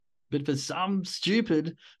but for some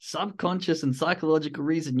stupid subconscious and psychological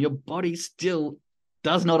reason, your body still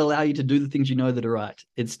does not allow you to do the things you know that are right.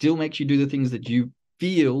 It still makes you do the things that you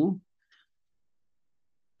feel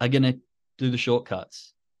are going to do the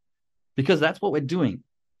shortcuts, because that's what we're doing.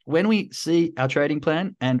 When we see our trading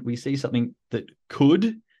plan and we see something that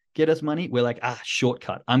could get us money, we're like,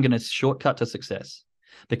 shortcut. I'm going to shortcut to success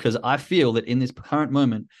because I feel that in this current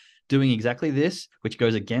moment, doing exactly this, which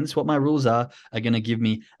goes against what my rules are going to give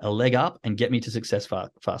me a leg up and get me to success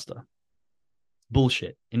faster.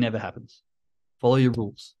 Bullshit. It never happens. Follow your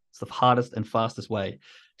rules. It's the hardest and fastest way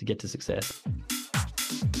to get to success.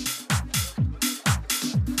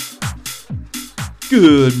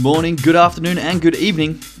 Good morning, good afternoon, and good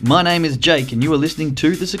evening. My name is Jake, and you are listening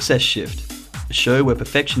to The Success Shift, a show where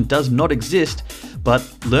perfection does not exist, but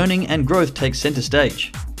learning and growth take center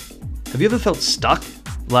stage. Have you ever felt stuck?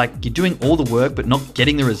 Like you're doing all the work but not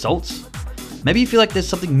getting the results? Maybe you feel like there's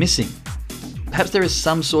something missing. Perhaps there is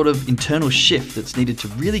some sort of internal shift that's needed to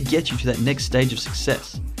really get you to that next stage of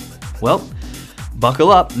success. Well, buckle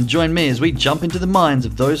up and join me as we jump into the minds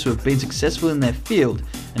of those who have been successful in their field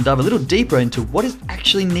and dive a little deeper into what is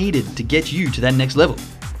actually needed to get you to that next level.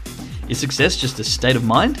 Is success just a state of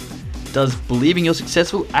mind? Does believing you're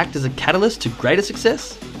successful act as a catalyst to greater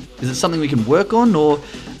success? Is it something we can work on, or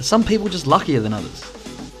are some people just luckier than others?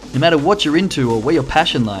 No matter what you're into or where your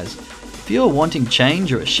passion lies, if you're wanting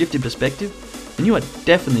change or a shift in perspective, then you are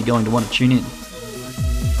definitely going to want to tune in.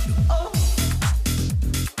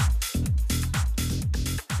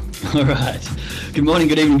 All right. Good morning,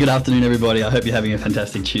 good evening, good afternoon, everybody. I hope you're having a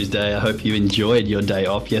fantastic Tuesday. I hope you enjoyed your day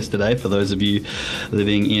off yesterday. For those of you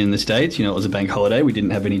living in the States, it was a bank holiday. We didn't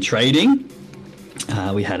have any trading.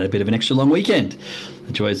 We had a bit of an extra long weekend.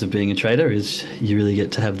 The joys of being a trader is you really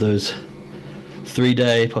get to have those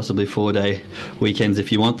 3-day, possibly 4-day weekends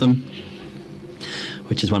if you want them,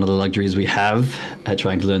 which is one of the luxuries we have at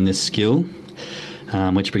trying to learn this skill,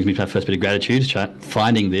 which brings me to my first bit of gratitude.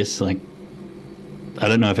 Finding this, I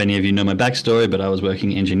don't know if any of you know my backstory, but I was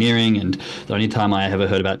working engineering, and the only time I ever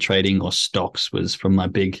heard about trading or stocks was from my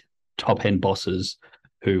big top-end bosses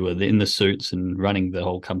who were in the suits and running the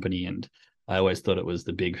whole company, and I always thought it was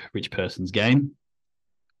the big rich person's game,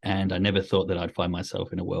 and I never thought that I'd find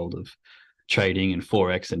myself in a world of trading and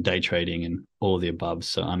Forex and day trading and all of the above.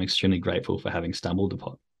 So I'm extremely grateful for having stumbled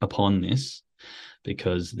upon this,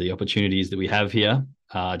 because the opportunities that we have here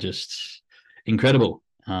are just incredible.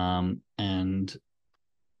 And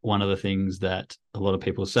one of the things that a lot of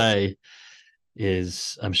people say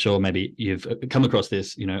is, I'm sure maybe you've come across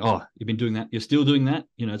this, you've been doing that, you're still doing that,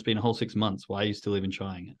 it's been a whole 6 months. Why are you still even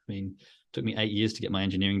trying it? I mean, it took me 8 years to get my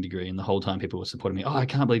engineering degree, and the whole time people were supporting me. I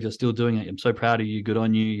can't believe you're still doing it. I'm so proud of you. Good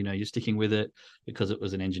on you. You're sticking with it, because it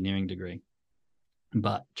was an engineering degree.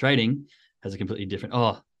 But trading has a completely different,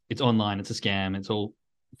 it's online, it's a scam, it's all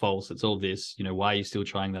false, it's all this, why are you still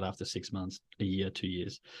trying that after 6 months, a year, 2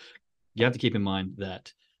 years? You have to keep in mind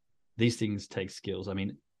that these things take skills. I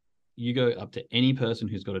mean, you go up to any person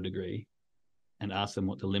who's got a degree and ask them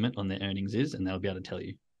what the limit on their earnings is, and they'll be able to tell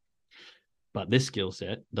you. But this skill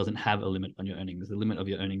set doesn't have a limit on your earnings. The limit of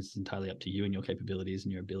your earnings is entirely up to you and your capabilities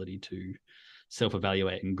and your ability to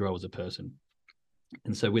self-evaluate and grow as a person.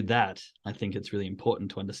 And so with that, I think it's really important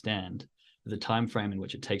to understand the time frame in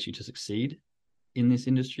which it takes you to succeed in this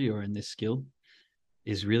industry or in this skill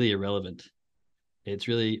is really irrelevant. It's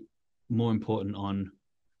really more important on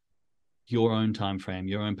your own time frame,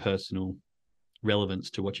 your own personal relevance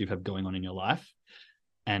to what you have going on in your life,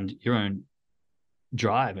 and your own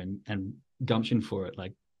drive and gumption for it.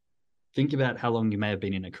 Like, think about how long you may have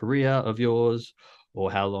been in a career of yours, or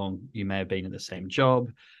how long you may have been in the same job,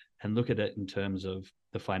 and look at it in terms of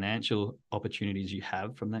the financial opportunities you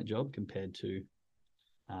have from that job compared to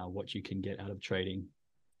what you can get out of trading,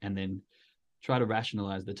 and then try to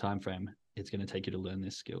rationalize the time frame it's going to take you to learn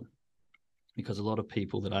this skill. Because a lot of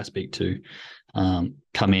people that I speak to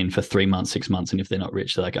come in for 3 months, 6 months, and if they're not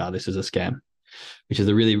rich, they're like, this is a scam, which is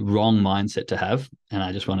a really wrong mindset to have. And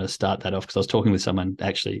I just wanted to start that off because I was talking with someone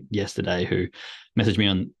actually yesterday who messaged me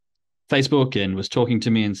on Facebook and was talking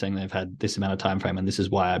to me and saying they've had this amount of time frame, and this is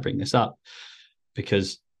why I bring this up,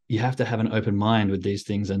 because you have to have an open mind with these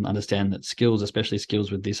things and understand that skills, especially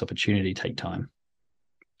skills with this opportunity, take time.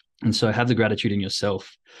 And so have the gratitude in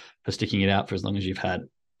yourself for sticking it out for as long as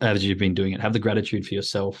you've been doing it. Have the gratitude for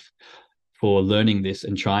yourself for learning this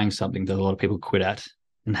and trying something that a lot of people quit at,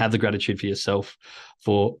 and have the gratitude for yourself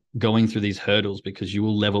for going through these hurdles, because you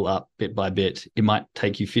will level up bit by bit. It might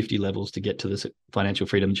take you 50 levels to get to this financial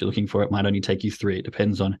freedom that you're looking for. It might only take you 3. It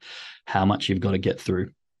depends on how much you've got to get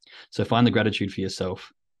through. So find the gratitude for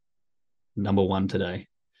yourself, number one today,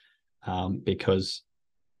 because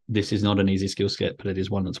this is not an easy skill set, but it is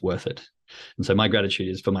one that's worth it. And so my gratitude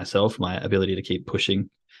is for myself, my ability to keep pushing,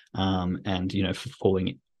 and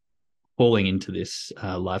falling into this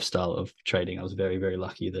lifestyle of trading. I was very, very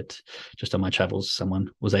lucky that just on my travels,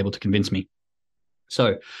 someone was able to convince me.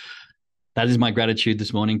 So that is my gratitude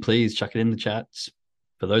this morning. Please chuck it in the chats.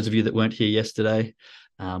 For those of you that weren't here yesterday,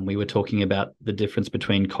 we were talking about the difference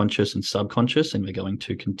between conscious and subconscious, and we're going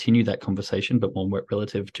to continue that conversation, but more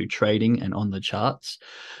relative to trading and on the charts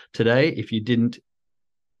today. If you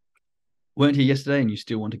weren't here yesterday and you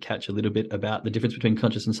still want to catch a little bit about the difference between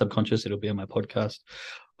conscious and subconscious, it'll be on my podcast,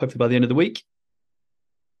 hopefully by the end of the week.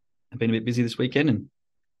 I've been a bit busy this weekend and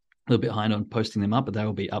a little bit behind on posting them up, but they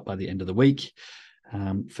will be up by the end of the week.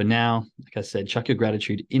 For now, like I said, chuck your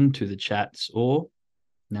gratitude into the chats, or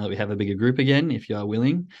now that we have a bigger group again, if you are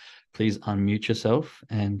willing, please unmute yourself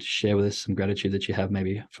and share with us some gratitude that you have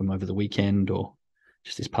maybe from over the weekend or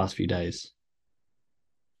just these past few days.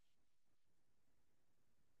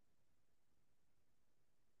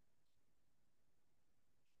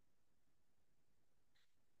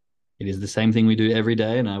 It is the same thing we do every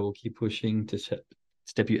day, and I will keep pushing to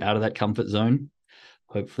step you out of that comfort zone.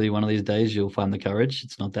 Hopefully one of these days you'll find the courage.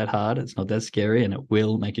 It's not that hard. It's not that scary, and it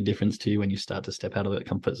will make a difference to you when you start to step out of that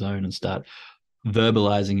comfort zone and start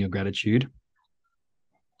verbalizing your gratitude.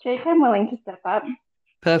 Jake, I'm willing to step up.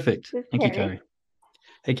 Perfect. Thank you, Carrie.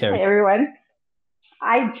 Hey, Carrie. Hey, everyone.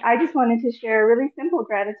 I just wanted to share a really simple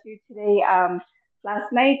gratitude today.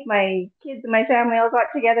 Last night, my kids and my family all got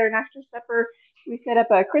together, and after supper, we set up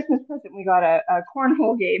a Christmas present. We got a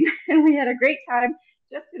cornhole game, and we had a great time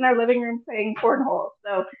just in our living room playing cornhole.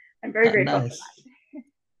 So I'm very grateful for that.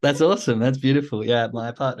 That's awesome. That's beautiful. Yeah,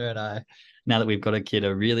 my partner and I, now that we've got a kid,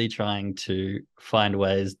 are really trying to find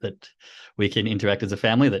ways that we can interact as a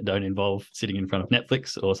family that don't involve sitting in front of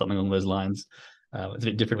Netflix or something along those lines. It's a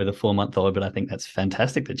bit different with a 4-month-old, but I think that's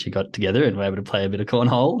fantastic that she got together and were able to play a bit of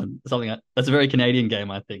cornhole and something that's a very Canadian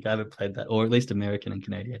game. I think I haven't played that, or at least American and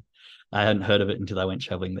Canadian. I hadn't heard of it until I went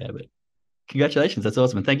traveling there. But congratulations, that's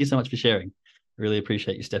awesome, and thank you so much for sharing. Really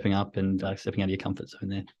appreciate you stepping up and stepping out of your comfort zone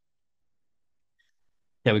there.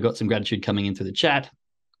 Yeah, we've got some gratitude coming in through the chat.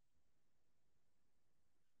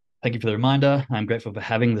 Thank you for the reminder. I'm grateful for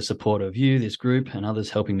having the support of you, this group, and others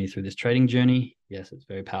helping me through this trading journey. Yes, it's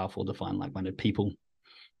very powerful to find like-minded people.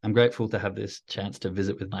 I'm grateful to have this chance to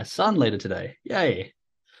visit with my son later today. Yay.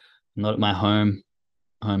 I'm not at my home,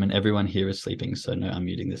 and everyone here is sleeping, so no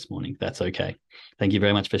unmuting this morning. That's okay. Thank you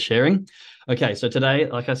very much for sharing. Okay, so today,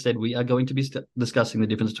 like I said, we are going to be discussing the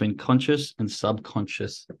difference between conscious and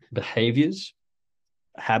subconscious behaviors,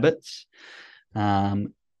 habits,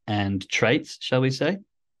 and traits, shall we say,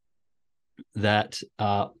 that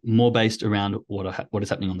are more based around what is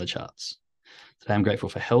happening on the charts. Today, I'm grateful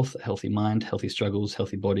for health, a healthy mind, healthy struggles,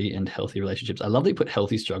 healthy body, and healthy relationships. I love that you put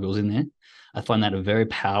healthy struggles in there. I find that a very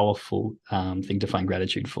powerful thing to find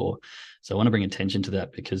gratitude for. So I want to bring attention to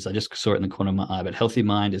that because I just saw it in the corner of my eye. But healthy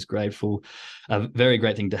mind is grateful, a very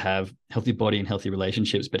great thing to have. Healthy body and healthy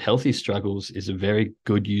relationships, but healthy struggles is a very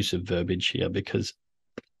good use of verbiage here, because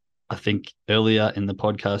I think earlier in the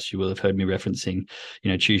podcast, you will have heard me referencing,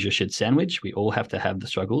 choose your shit sandwich. We all have to have the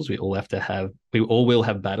struggles. We all will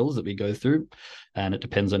have battles that we go through, and it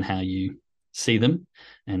depends on how you see them.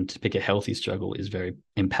 And to pick a healthy struggle is very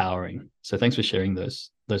empowering. So thanks for sharing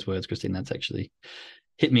those words, Christine. That's actually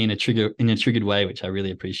hit me in a triggered way, which I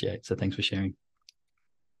really appreciate. So thanks for sharing.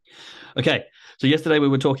 Okay. So yesterday we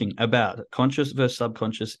were talking about conscious versus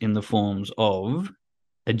subconscious in the forms of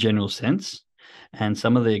a general sense. And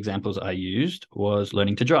some of the examples I used was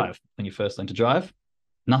learning to drive. When you first learn to drive,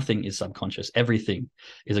 nothing is subconscious. Everything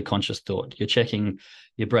is a conscious thought. You're checking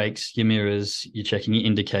your brakes, your mirrors, you're checking your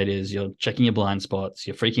indicators, you're checking your blind spots,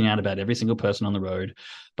 you're freaking out about every single person on the road.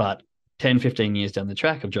 But 10, 15 years down the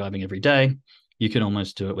track of driving every day, you can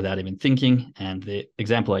almost do it without even thinking. And the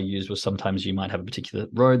example I used was sometimes you might have a particular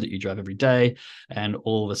road that you drive every day, and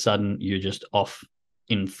all of a sudden you're just off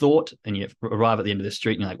in thought, and you arrive at the end of the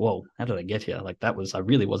street and you're like, whoa, how did I get here? I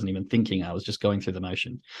really wasn't even thinking. I was just going through the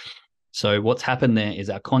motion. So what's happened there is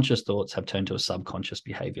our conscious thoughts have turned to a subconscious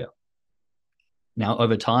behavior. Now,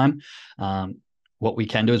 over time, what we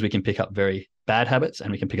can do is we can pick up very bad habits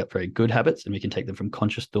and we can pick up very good habits, and we can take them from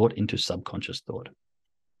conscious thought into subconscious thought.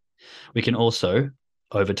 We can also,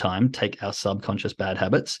 over time, take our subconscious bad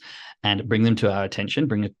habits and bring them to our attention,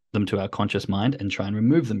 bring them to our conscious mind, and try and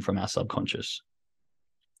remove them from our subconscious.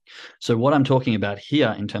 So what I'm talking about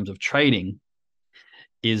here in terms of trading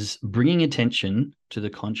is bringing attention to the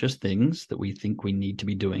conscious things that we think we need to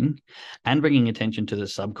be doing, and bringing attention to the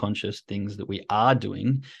subconscious things that we are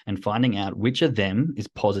doing, and finding out which of them is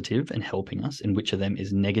positive and helping us and which of them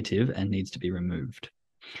is negative and needs to be removed.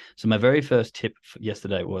 So my very first tip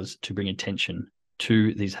yesterday was to bring attention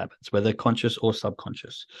to these habits, whether conscious or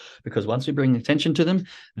subconscious. Because once we bring attention to them,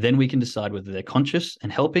 then we can decide whether they're conscious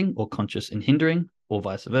and helping or conscious and hindering, or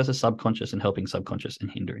vice versa, subconscious and helping, subconscious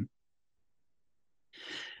and hindering.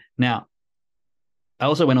 Now, I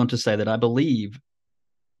also went on to say that I believe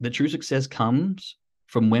that true success comes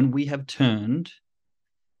from when we have turned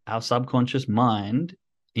our subconscious mind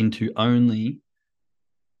into only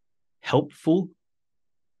helpful,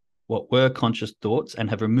 what were conscious thoughts, and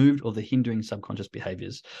have removed all the hindering subconscious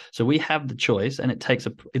behaviors. So we have the choice, and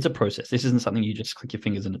it's a process. This isn't something you just click your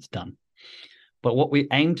fingers and it's done. But what we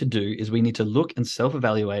aim to do is we need to look and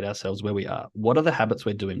self-evaluate ourselves where we are. What are the habits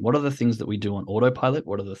we're doing? What are the things that we do on autopilot?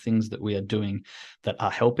 What are the things that we are doing that are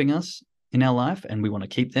helping us in our life and we want to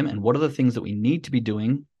keep them? And what are the things that we need to be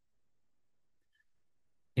doing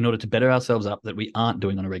in order to better ourselves up that we aren't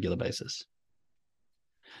doing on a regular basis?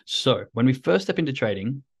 So when we first step into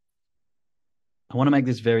trading, I want to make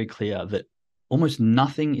this very clear that almost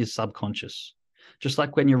nothing is subconscious. Just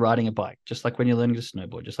like when you're riding a bike, just like when you're learning to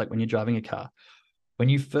snowboard, just like when you're driving a car. When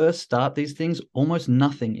you first start these things, almost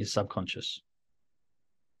nothing is subconscious.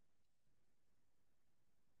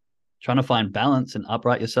 Trying to find balance and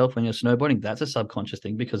upright yourself when you're snowboarding, that's a subconscious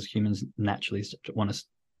thing because humans naturally want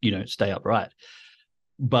to, stay upright.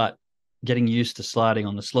 But getting used to sliding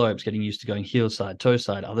on the slopes, getting used to going heel side, toe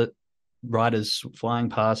side, other riders flying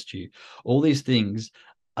past you, all these things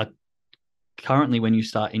are currently when you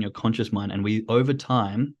start in your conscious mind, and we over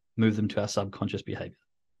time move them to our subconscious behavior.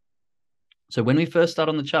 So when we first start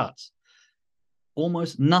on the charts,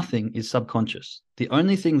 almost nothing is subconscious. The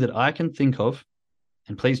only thing that I can think of,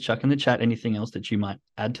 and please chuck in the chat anything else that you might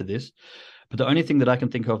add to this, but the only thing that I can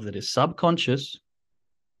think of that is subconscious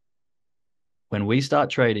when we start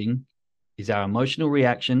trading is our emotional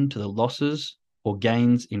reaction to the losses or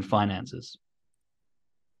gains in finances.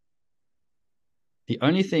 The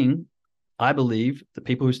only thing I believe that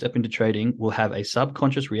people who step into trading will have a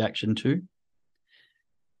subconscious reaction to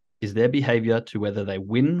is their behavior to whether they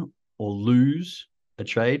win or lose a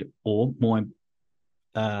trade, or more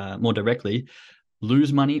directly,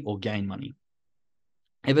 lose money or gain money.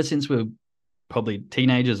 Ever since we were probably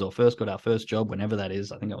teenagers or first got our first job, whenever that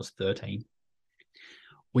is, I think I was 13,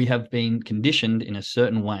 we have been conditioned in a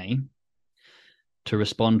certain way to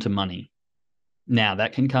respond to money. Now,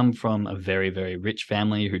 that can come from a very, very rich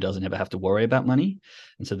family who doesn't ever have to worry about money.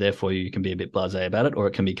 And so therefore you can be a bit blasé about it, or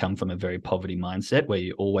it can come from a very poverty mindset where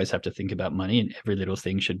you always have to think about money and every little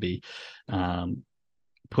thing should be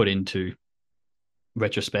put into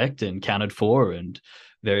retrospect and counted for and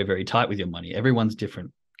very, very tight with your money. Everyone's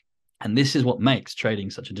different. And this is what makes trading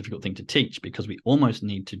such a difficult thing to teach, because we almost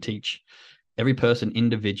need to teach every person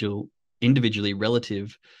individually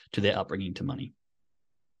relative to their upbringing to money.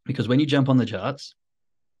 Because when you jump on the charts,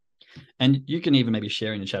 and you can even maybe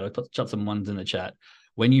share in the chat, or chuck some ones in the chat,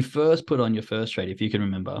 when you first put on your first trade, if you can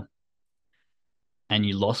remember, and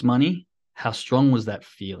you lost money, how strong was that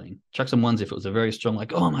feeling? Chuck some ones if it was a very strong,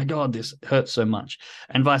 like, oh my God, this hurts so much.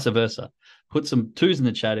 And vice versa. Put some twos in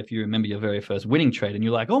the chat if you remember your very first winning trade and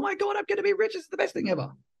you're like, oh my God, I'm going to be rich. It's the best thing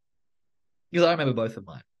ever. Because I remember both of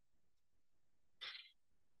mine.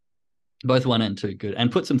 Both 1 and 2, good.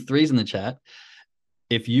 And put some threes in the chat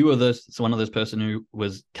if you were one of those person who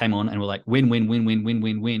came on and were like, win, win, win, win, win,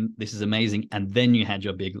 win, win, this is amazing, and then you had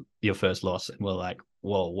your first loss and were like,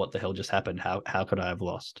 whoa, what the hell just happened? How could I have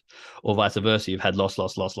lost? Or vice versa, you've had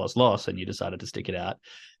loss, and you decided to stick it out,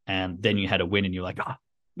 and then you had a win and you're like,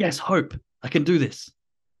 yes, hope, I can do this.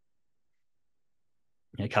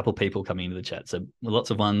 A couple people coming into the chat, so lots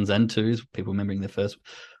of 1s and 2s, people remembering their first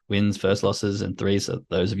wins, first losses, and 3s. So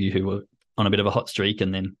those of you who were on a bit of a hot streak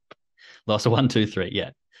and then lost a 1, 2, 3.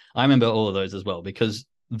 Yeah. I remember all of those as well, because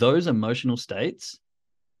those emotional states,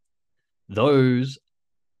 those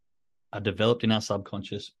are developed in our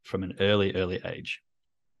subconscious from an early age.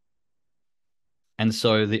 And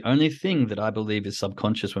so the only thing that I believe is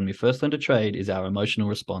subconscious when we first learn to trade is our emotional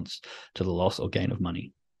response to the loss or gain of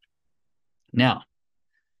money. Now,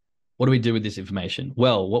 what do we do with this information?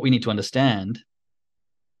 Well, what we need to understand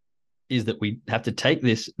is that we have to take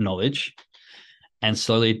this knowledge and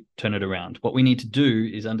slowly turn it around. What we need to do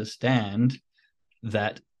is understand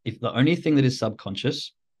that if the only thing that is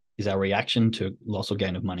subconscious is our reaction to loss or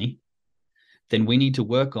gain of money, then we need to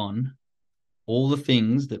work on all the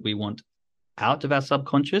things that we want out of our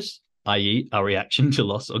subconscious, i.e. our reaction to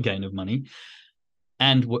loss or gain of money,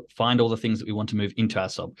 and find all the things that we want to move into our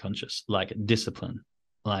subconscious, like discipline,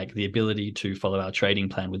 like the ability to follow our trading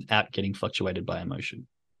plan without getting fluctuated by emotion.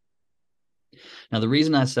 Now, the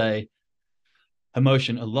reason I say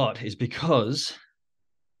emotion a lot is because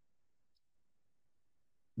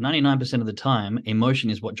 99% of the time, emotion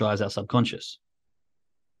is what drives our subconscious.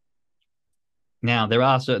 Now, there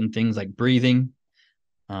are certain things like breathing,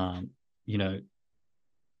 you know,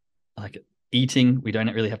 like eating. We don't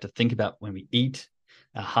really have to think about when we eat,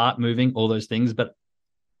 our heart moving, all those things. But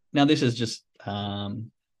now this is just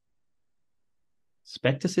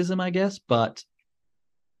skepticism, I guess. But,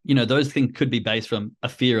 those things could be based from a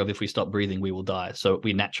fear of if we stop breathing, we will die. So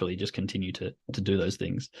we naturally just continue to do those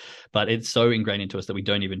things. But it's so ingrained into us that we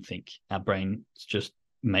don't even think. Our brains just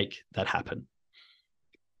make that happen.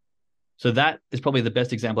 So that is probably the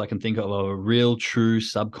best example I can think of a real, true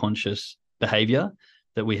subconscious behavior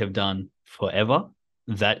that we have done forever.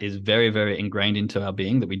 That is very, very ingrained into our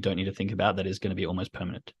being that we don't need to think about. That is going to be almost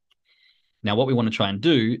permanent. Now, what we want to try and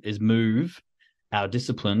do is move our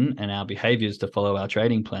discipline and our behaviors to follow our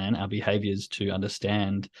trading plan, our behaviors to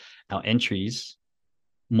understand our entries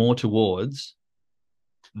more towards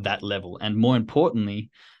that level. And more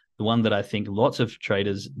importantly, the one that I think lots of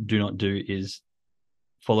traders do not do is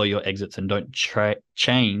follow your exits and don't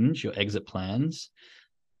change your exit plans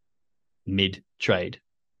mid-trade.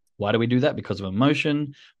 Why do we do that? Because of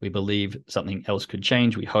emotion. We believe something else could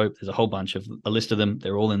change. We hope. There's a whole bunch of a list of them.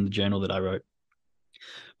 They're all in the journal that I wrote.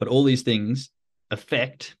 But all these things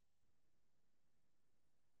affect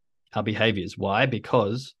our behaviors. Why?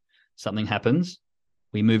 Because something happens.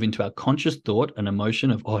 We move into our conscious thought and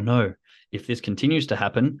emotion of, oh no, if this continues to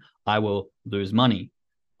happen, I will lose money.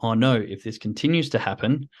 Oh no, if this continues to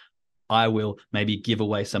happen, I will maybe give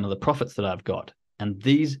away some of the profits that I've got. And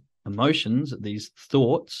these emotions, these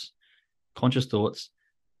thoughts, conscious thoughts,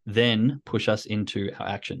 then push us into our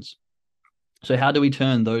actions. So how do we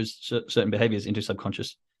turn those certain behaviors into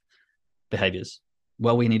subconscious behaviors?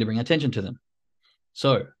 Well, we need to bring attention to them.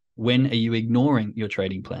 So when are you ignoring your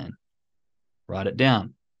trading plan? Write it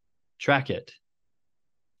down, track it,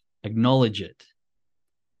 acknowledge it.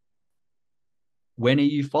 When are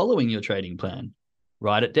you following your trading plan?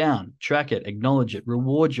 Write it down, track it, acknowledge it,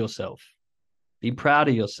 reward yourself. Be proud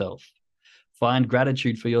of yourself. Find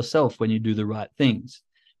gratitude for yourself when you do the right things,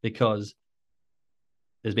 because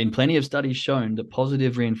there's been plenty of studies shown that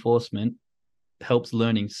positive reinforcement helps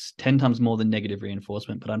learning 10 times more than negative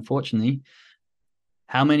reinforcement. But unfortunately,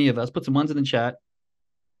 how many of us, put some ones in the chat,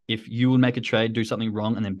 if you would make a trade, do something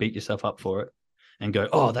wrong, and then beat yourself up for it and go,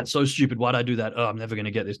 oh, that's so stupid. Why'd I do that? Oh, I'm never going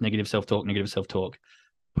to get this negative self-talk,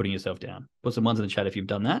 putting yourself down. Put some ones in the chat if you've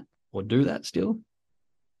done that or do that still.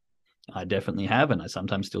 I definitely have, and I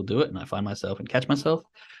sometimes still do it, and I find myself and catch myself.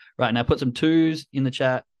 Right, now put some twos in the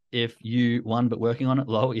chat if you won but working on it.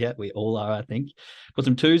 Lol, yeah, we all are, I think. Put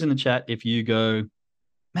some twos in the chat if you go,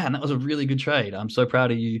 man, that was a really good trade. I'm so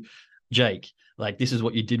proud of you, Jake. Like, this is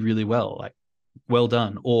what you did really well. Like, well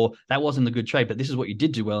done. Or that wasn't a good trade, but this is what you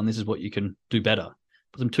did do well, and this is what you can do better.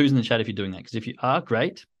 Put some twos in the chat if you're doing that, because if you are,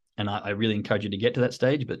 great. And I really encourage you to get to that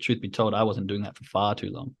stage. But truth be told, I wasn't doing that for far too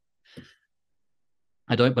long.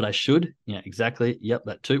 I don't, but I should. Yeah, exactly. Yep,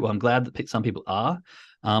 that too. Well, I'm glad that some people are.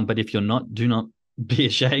 But if you're not, do not be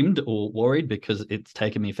ashamed or worried, because it's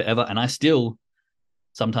taken me forever. And I still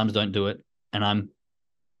sometimes don't do it. And I'm,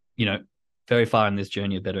 very far in this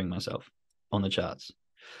journey of bettering myself on the charts.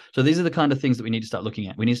 So these are the kind of things that we need to start looking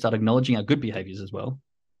at. We need to start acknowledging our good behaviors as well.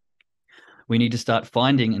 We need to start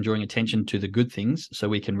finding and drawing attention to the good things so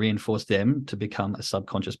we can reinforce them to become a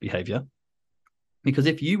subconscious behavior. Because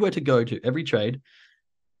if you were to go to every trade,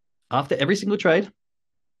 after every single trade,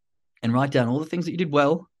 and write down all the things that you did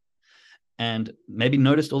well, and maybe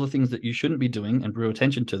noticed all the things that you shouldn't be doing and drew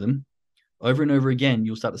attention to them, over and over again,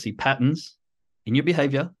 you'll start to see patterns in your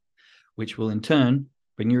behavior, which will in turn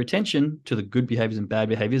bring your attention to the good behaviors and bad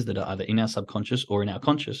behaviors that are either in our subconscious or in our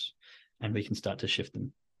conscious, and we can start to shift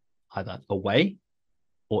them either away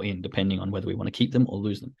or in, depending on whether we want to keep them or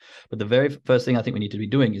lose them. But the very first thing I think we need to be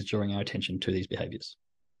doing is drawing our attention to these behaviors.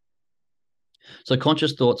 So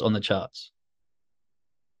conscious thoughts on the charts.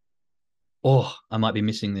 Oh, I might be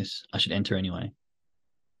missing this. I should enter anyway.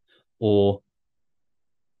 Or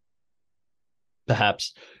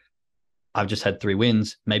perhaps I've just had 3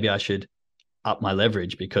 wins. Maybe I should up my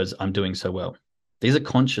leverage because I'm doing so well. These are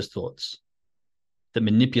conscious thoughts that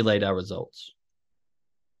manipulate our results.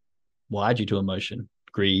 Why? Due to emotion,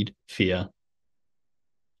 greed, fear,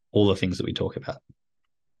 all the things that we talk about.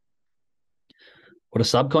 What are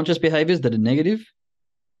subconscious behaviors that are negative?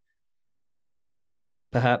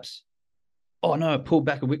 Perhaps, oh no, it pulled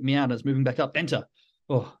back and whipped me out and it's moving back up, enter.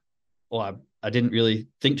 Oh, or I didn't really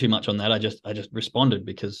think too much on that. I just responded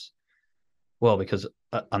because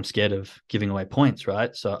I'm scared of giving away points,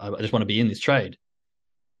 right? So I just want to be in this trade.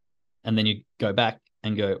 And then you go back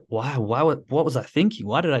and go, wow, what was I thinking?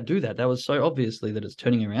 Why did I do that? That was so obviously that it's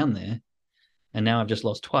turning around there. And now I've just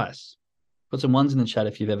lost twice. Put some ones in the chat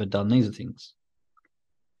if you've ever done these things.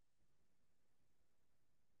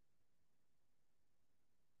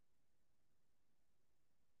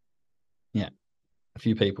 Yeah, a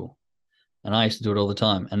few people. And I used to do it all the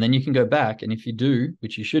time. And then you can go back, and if you do,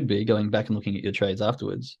 which you should be, going back and looking at your trades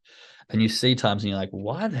afterwards, and you see times and you're like,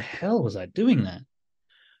 why the hell was I doing that?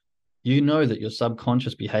 You know that your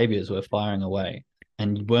subconscious behaviors were firing away,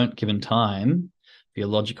 and you weren't given time for your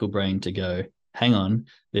logical brain to go, hang on,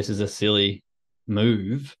 this is a silly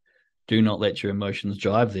move. Do not let your emotions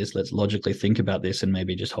drive this. Let's logically think about this and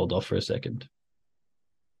maybe just hold off for a second.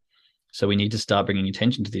 So we need to start bringing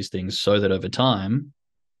attention to these things so that over time,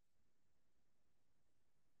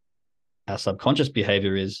 our subconscious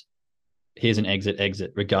behavior is, here's an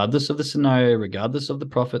exit, regardless of the scenario, regardless of the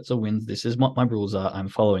profits or wins. This is what my rules are. I'm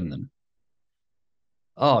following them.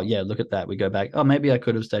 Oh, yeah, look at that. We go back. Oh, maybe I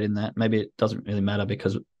could have stayed in that. Maybe it doesn't really matter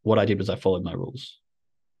because what I did was I followed my rules.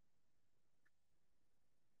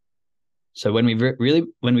 So when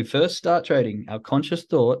we first start trading, our conscious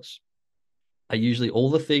thoughts are usually all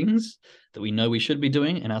the things that we know we should be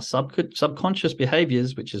doing, and our subconscious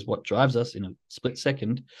behaviors, which is what drives us in a split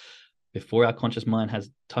second before our conscious mind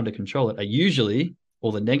has time to control it, are usually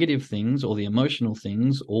all the negative things, all the emotional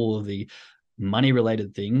things, all of the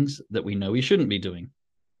money-related things that we know we shouldn't be doing.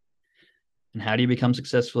 And how do you become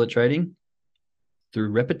successful at trading? Through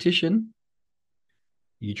repetition,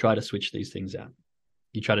 you try to switch these things out.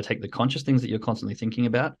 You try to take the conscious things that you're constantly thinking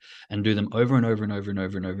about and do them over and over and over and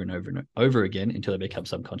over and over and over and over again until they become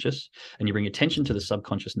subconscious. And you bring attention to the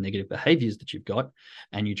subconscious negative behaviors that you've got,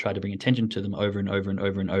 and you try to bring attention to them over and over and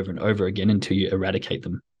over and over and over again until you eradicate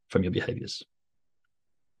them from your behaviors.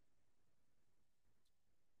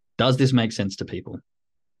 Does this make sense to people?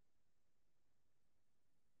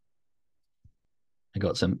 I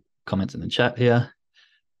got some comments in the chat here.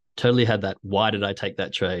 Totally had that. Why did I take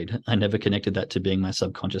that trade? I never connected that to being my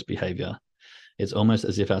subconscious behavior. It's almost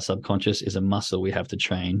as if our subconscious is a muscle we have to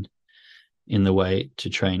train in the way to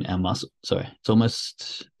train our muscle. Sorry, it's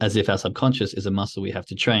almost as if our subconscious is a muscle we have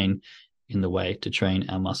to train in the way to train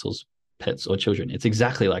our muscles, pets, or children. It's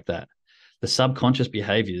exactly like that. The subconscious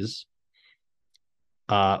behaviors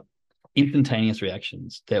are instantaneous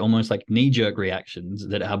reactions. They're almost like knee-jerk reactions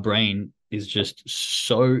that our brain is just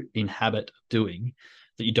so in habit of doing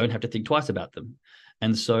that you don't have to think twice about them.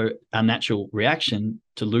 And so our natural reaction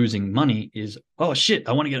to losing money is, oh shit,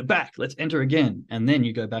 I want to get it back. Let's enter again. And then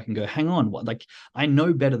you go back and go, hang on, what? Like, I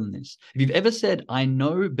know better than this. If you've ever said, I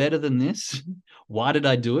know better than this, why did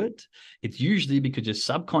I do it? It's usually because your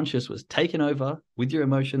subconscious was taken over with your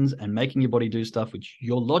emotions and making your body do stuff which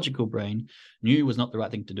your logical brain knew was not the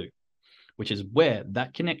right thing to do. Which is where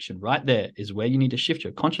that connection right there is where you need to shift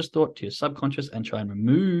your conscious thought to your subconscious and try and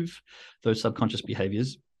remove those subconscious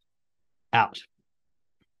behaviors out.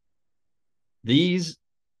 These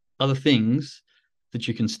are the things that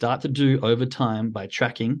you can start to do over time by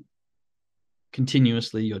tracking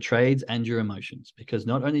continuously your trades and your emotions, because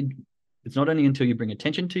it's not only until you bring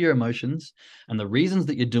attention to your emotions and the reasons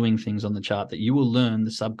that you're doing things on the chart that you will learn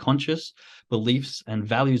the subconscious beliefs and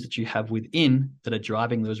values that you have within that are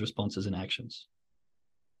driving those responses and actions.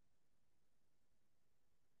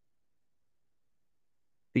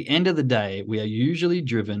 At the end of the day, we are usually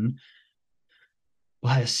driven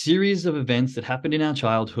by a series of events that happened in our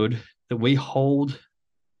childhood that we hold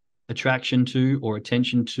attraction to or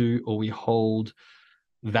attention to, or we hold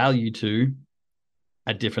value to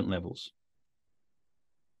at different levels.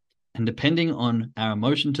 And depending on our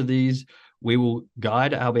emotion to these, we will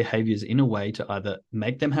guide our behaviors in a way to either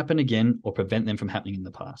make them happen again or prevent them from happening in the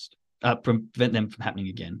past, prevent them from happening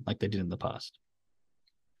again like they did in the past.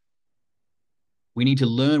 We need to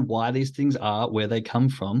learn why these things are, where they come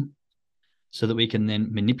from, so that we can then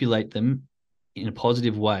manipulate them in a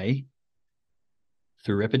positive way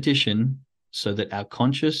through repetition, so that our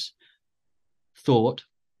conscious thought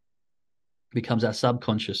becomes our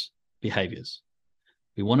subconscious behaviors.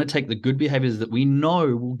 We want to take the good behaviors that we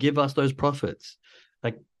know will give us those profits.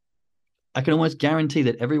 Like, I can almost guarantee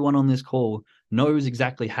that everyone on this call knows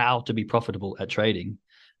exactly how to be profitable at trading,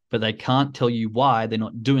 but they can't tell you why they're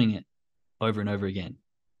not doing it over and over again.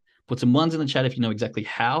 Put some ones in the chat if you know exactly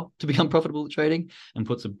how to become profitable at trading, and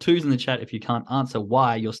put some twos in the chat if you can't answer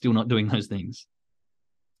why you're still not doing those things.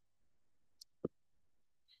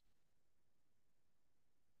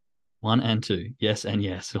 One and two. Yes and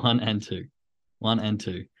yes. One and two. One and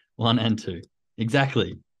two. One and two.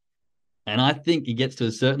 Exactly. And I think it gets to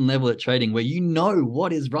a certain level at trading where you know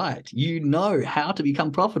what is right. You know how to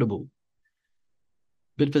become profitable.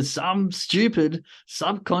 But for some stupid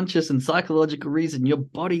subconscious and psychological reason, your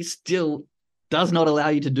body still does not allow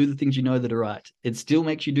you to do the things you know that are right. It still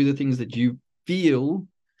makes you do the things that you feel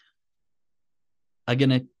are going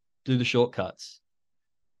to do the shortcuts,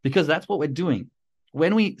 because that's what we're doing.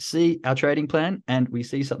 When we see our trading plan and we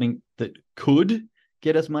see something that could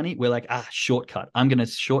get us money, we're like, shortcut. I'm going to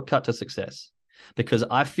shortcut to success because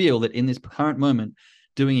I feel that in this current moment,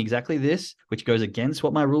 doing exactly this, which goes against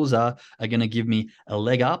what my rules are going to give me a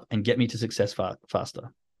leg up and get me to success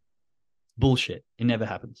faster. Bullshit. It never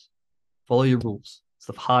happens. Follow your rules. It's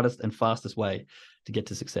the hardest and fastest way to get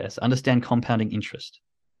to success. Understand compounding interest.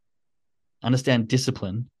 Understand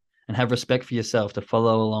discipline and have respect for yourself to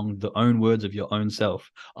follow along the own words of your own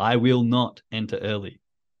self. I will not enter early.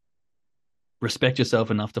 Respect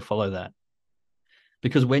yourself enough to follow that.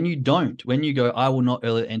 Because when you don't, when you go, I will not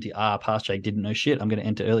early enter, past Jake didn't know shit, I'm going to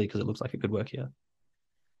enter early because it looks like it could work here.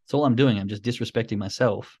 That's all I'm doing. I'm just disrespecting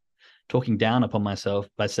myself, talking down upon myself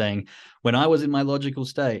by saying, when I was in my logical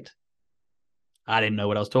state, I didn't know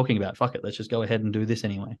what I was talking about. Fuck it. Let's just go ahead and do this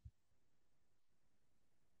anyway.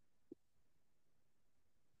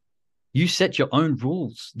 You set your own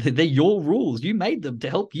rules. They're your rules. You made them to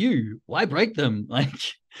help you. Why break them? Like,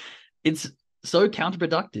 it's so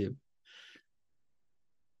counterproductive.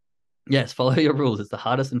 Yes, follow your rules. It's the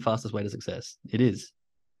hardest and fastest way to success. It is.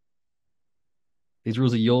 These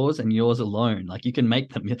rules are yours and yours alone. Like, you can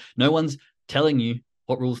make them. No one's telling you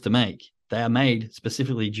what rules to make. They are made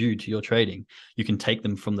specifically due to your trading. You can take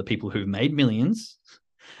them from the people who've made millions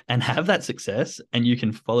and have that success, and you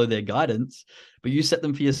can follow their guidance, but you set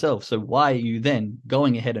them for yourself. So why are you then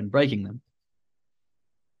going ahead and breaking them?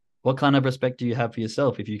 What kind of respect do you have for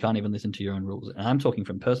yourself if you can't even listen to your own rules? And I'm talking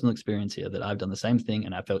from personal experience here, that I've done the same thing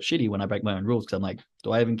and I felt shitty when I break my own rules, because I'm like,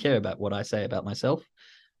 do I even care about what I say about myself?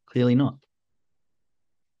 Clearly not.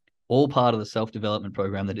 All part of the self-development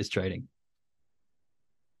program that is trading.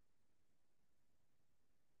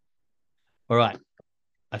 All right.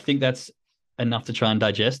 I think that's enough to try and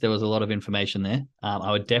digest. There was a lot of information there.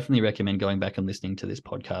 I would definitely recommend going back and listening to this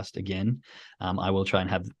podcast again. I will try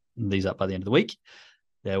and have these up by the end of the week.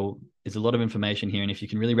 There is a lot of information here. And if you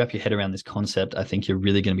can really wrap your head around this concept, I think you're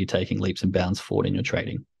really going to be taking leaps and bounds forward in your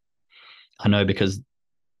trading. I know, because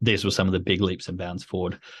these were some of the big leaps and bounds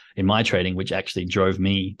forward in my trading, which actually drove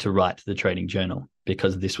me to write the trading journal,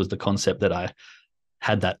 because this was the concept that I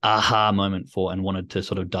had that aha moment for and wanted to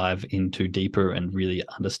sort of dive into deeper and really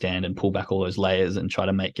understand and pull back all those layers and try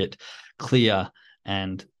to make it clear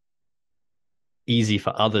and easy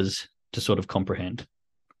for others to sort of comprehend.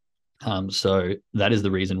 So that is the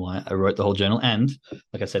reason why I wrote the whole journal. And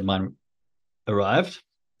like I said, mine arrived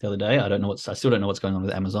the other day. I still don't know what's going on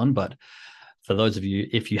with Amazon, but for those of you,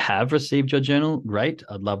 if you have received your journal, great.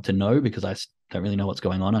 I'd love to know, because I don't really know what's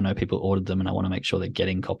going on. I know people ordered them and I want to make sure they're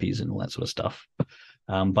getting copies and all that sort of stuff.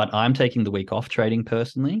 But I'm taking the week off trading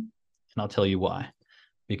personally, and I'll tell you why.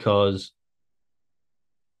 Because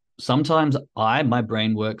sometimes my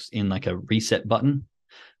brain works in like a reset button.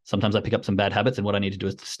 Sometimes I pick up some bad habits, and what I need to do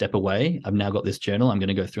is to step away. I've now got this journal. I'm going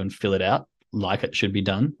to go through and fill it out like it should be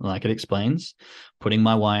done, like it explains, putting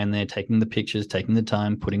my why in there, taking the pictures, taking the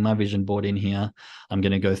time, putting my vision board in here. I'm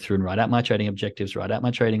going to go through and write out my trading objectives, write out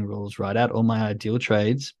my trading rules, write out all my ideal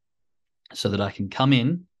trades, so that I can come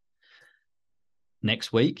in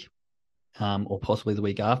next week, or possibly the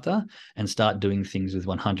week after, and start doing things with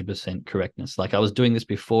 100% correctness. Like, I was doing this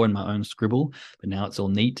before in my own scribble, but now it's all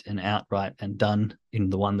neat and outright and done in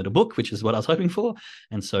the one little book, which is what I was hoping for.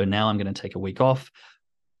 And so now I'm going to take a week off,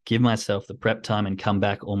 give myself the prep time, and come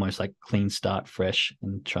back almost like clean start, fresh,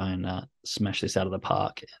 and try and smash this out of the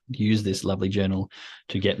park. Use this lovely journal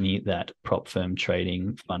to get me that prop firm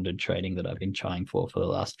trading, funded trading that I've been trying for the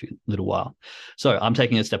last little while. So I'm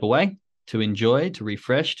taking a step away to enjoy, to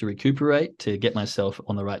refresh, to recuperate, to get myself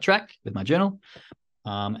on the right track with my journal.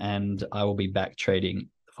 And I will be back trading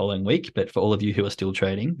the following week. But for all of you who are still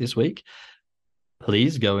trading this week,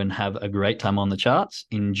 please go and have a great time on the charts.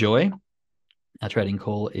 Enjoy. Our trading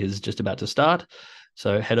call is just about to start.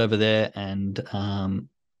 So head over there and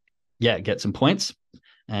get some points.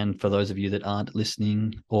 And for those of you that aren't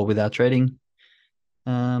listening or with our trading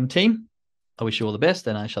team, I wish you all the best,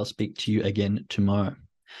 and I shall speak to you again tomorrow.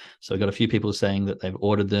 So I've got a few people saying that they've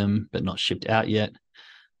ordered them but not shipped out yet.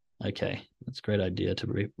 Okay, that's a great idea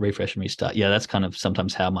to refresh and restart. Yeah, that's kind of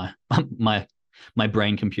sometimes how my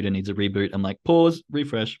brain computer needs a reboot. I'm like, pause,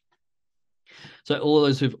 refresh. So all of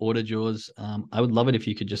those who've ordered yours, I would love it if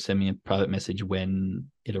you could just send me a private message when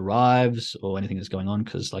it arrives or anything that's going on,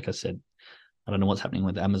 because like I said, I don't know what's happening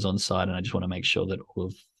with Amazon's side, and I just want to make sure that all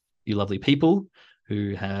of you lovely people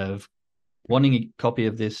who have wanting a copy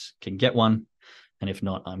of this can get one. And if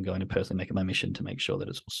not, I'm going to personally make it my mission to make sure that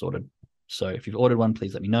it's all sorted. So if you've ordered one,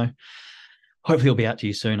 please let me know. hopefully it'll be out to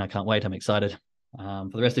you soon. I can't wait. I'm excited. For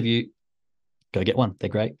the rest of you, go get one. They're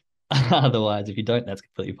great. Otherwise, if you don't, that's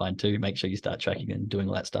completely fine too. Make sure you start tracking and doing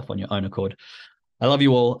all that stuff on your own accord. I love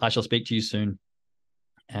you all. I shall speak to you soon.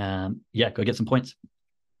 Yeah, go get some points.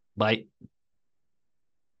 Bye.